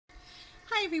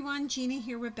Hi everyone, Gina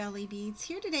here with Belly Beads,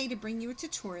 here today to bring you a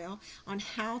tutorial on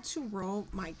how to roll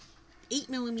my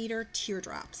 8mm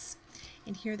teardrops.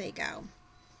 And here they go.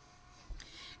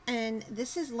 And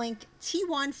this is link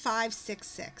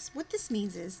T1566. What this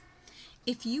means is,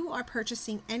 if you are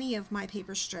purchasing any of my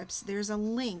paper strips, there's a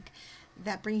link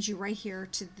that brings you right here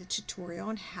to the tutorial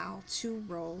on how to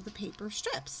roll the paper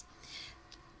strips.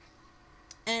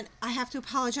 And I have to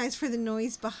apologize for the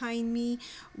noise behind me.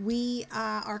 We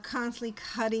are constantly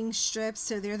cutting strips,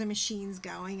 so they're the machines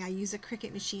going. I use a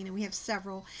Cricut machine and we have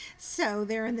several, so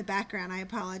they're in the background. I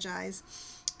apologize.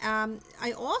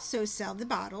 I also sell the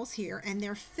bottles here, and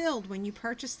they're filled when you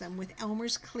purchase them with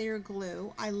Elmer's clear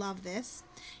glue. I love this.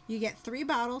 You get 3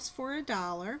 bottles for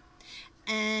 $1,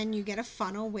 and you get a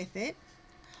funnel with it.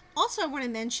 Also, I want to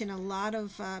mention, a lot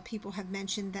of people have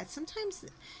mentioned that sometimes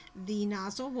the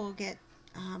nozzle will get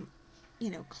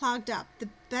clogged up. The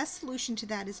best solution to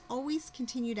that is always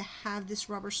continue to have this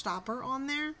rubber stopper on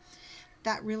there.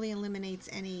 That really eliminates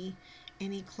any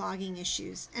clogging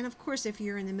issues. And of course, if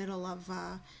you're in the middle of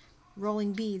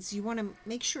rolling beads, you want to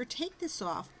make sure take this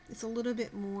off. It's a little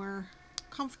bit more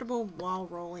comfortable while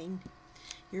rolling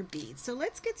your beads. So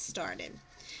let's get started.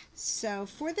 So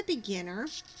for the beginner,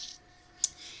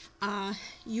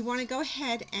 you want to go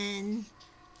ahead and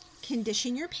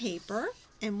condition your paper.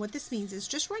 And what this means is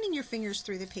just running your fingers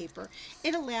through the paper.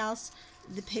 It allows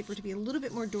the paper to be a little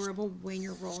bit more durable when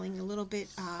you're rolling, a little bit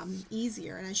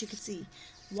easier. And as you can see,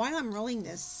 while I'm rolling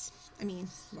this,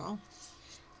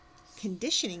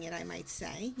 conditioning it, I might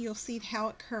say, you'll see how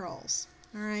it curls.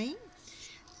 All right.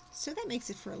 So that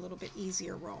makes it for a little bit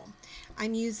easier roll.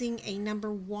 I'm using a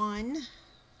 #1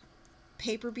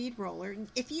 paper bead roller.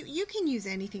 If you can use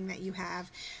anything that you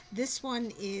have. This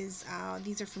one is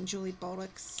these are from Julie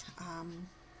Bolduc's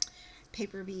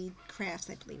paper bead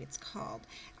crafts, I believe it's called.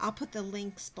 I'll put the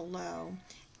links below,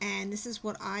 and this is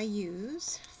what I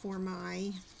use for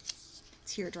my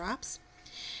teardrops.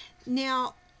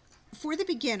 Now for the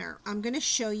beginner, I'm going to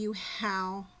show you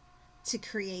how to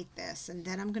create this, and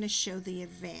then I'm going to show the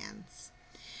advance.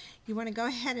 You want to go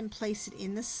ahead and place it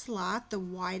in the slot, the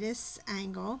widest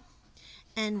angle,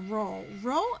 and roll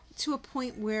to a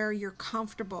point where you're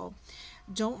comfortable.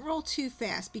 Don't roll too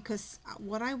fast, because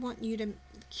what I want you to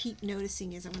keep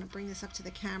noticing is, I'm going to bring this up to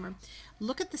the camera,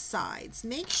 look at the sides,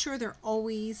 make sure they're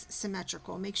always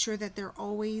symmetrical, make sure that they're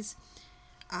always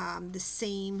the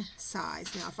same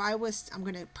size. Now if I was, I'm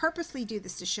going to purposely do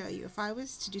this to show you, if I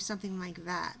was to do something like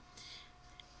that,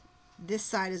 this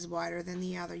side is wider than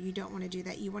the other. You don't want to do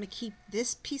that. You want to keep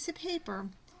this piece of paper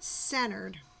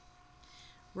centered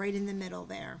right in the middle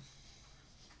there,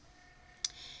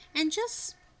 and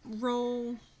just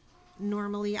roll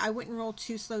normally. I wouldn't roll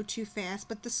too slow, too fast,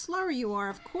 but the slower you are,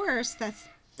 of course, that's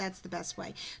the best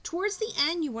way. Towards the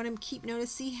end, you want to keep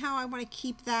notice. See how I want to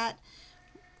keep that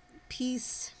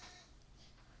piece,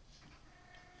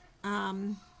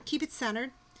 keep it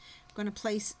centered. I'm going to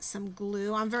place some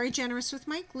glue. I'm very generous with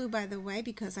my glue, by the way,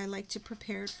 because I like to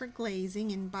prepare it for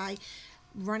glazing, and by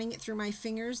running it through my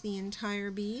fingers, the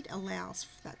entire bead allows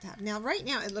for that to happen. Now right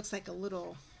now it looks like a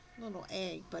little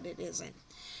egg, but it isn't.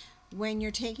 When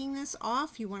you're taking this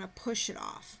off, you want to push it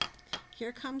off.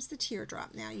 Here comes the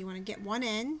teardrop. Now you want to get one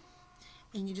end,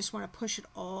 and you just want to push it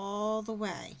all the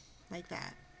way like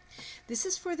that. This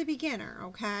is for the beginner,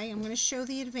 okay? I'm going to show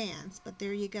the advance, but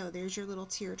there you go. There's your little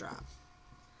teardrop.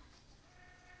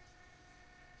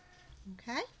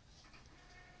 Okay?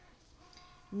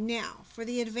 Now for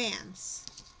the advance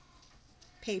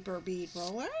paper bead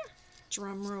roller,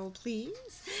 drum roll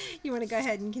please. You want to go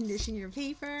ahead and condition your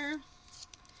paper,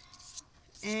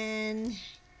 and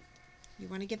you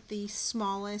want to get the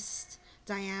smallest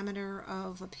diameter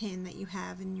of a pin that you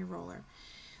have in your roller.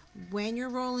 When you're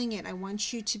rolling it, I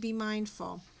want you to be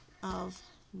mindful of,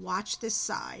 watch this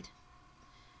side.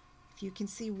 If you can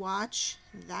see, watch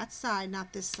that side,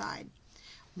 not this side.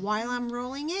 While I'm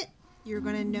rolling it, you're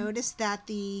going to notice that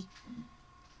the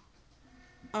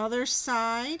other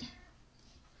side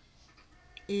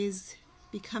is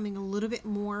becoming a little bit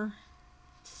more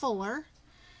fuller.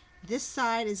 This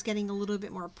side is getting a little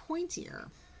bit more pointier.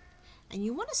 And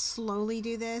you want to slowly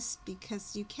do this,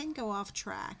 because you can go off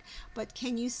track. But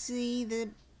can you see the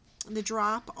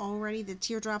drop already, the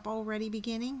teardrop already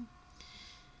beginning?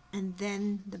 And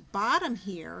then the bottom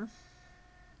here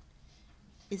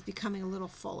is becoming a little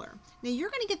fuller. Now you're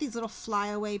going to get these little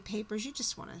flyaway papers. You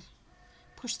just want to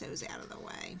push those out of the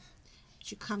way.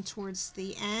 As you come towards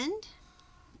the end,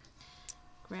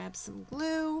 grab some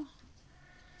glue,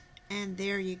 and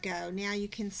there you go. Now you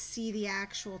can see the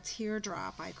actual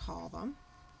teardrop, I call them,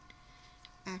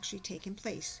 actually taking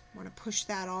place. Want to push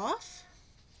that off,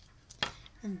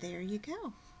 And there you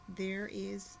go. There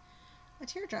is a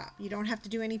teardrop. You don't have to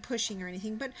do any pushing or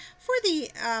anything, but for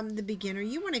the beginner,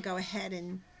 you want to go ahead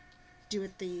and do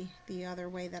it the other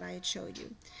way that I had showed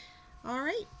you. All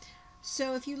right.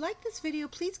 So if you like this video,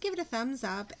 please give it a thumbs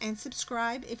up and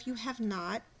subscribe if you have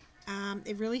not.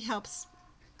 It really helps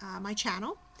my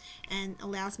channel and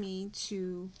allows me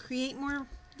to create more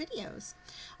videos.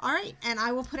 All right, and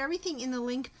I will put everything in the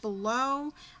link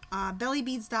below,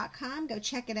 bellybeads.com. Go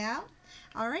check it out.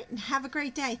 All right, and have a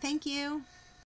great day. Thank you.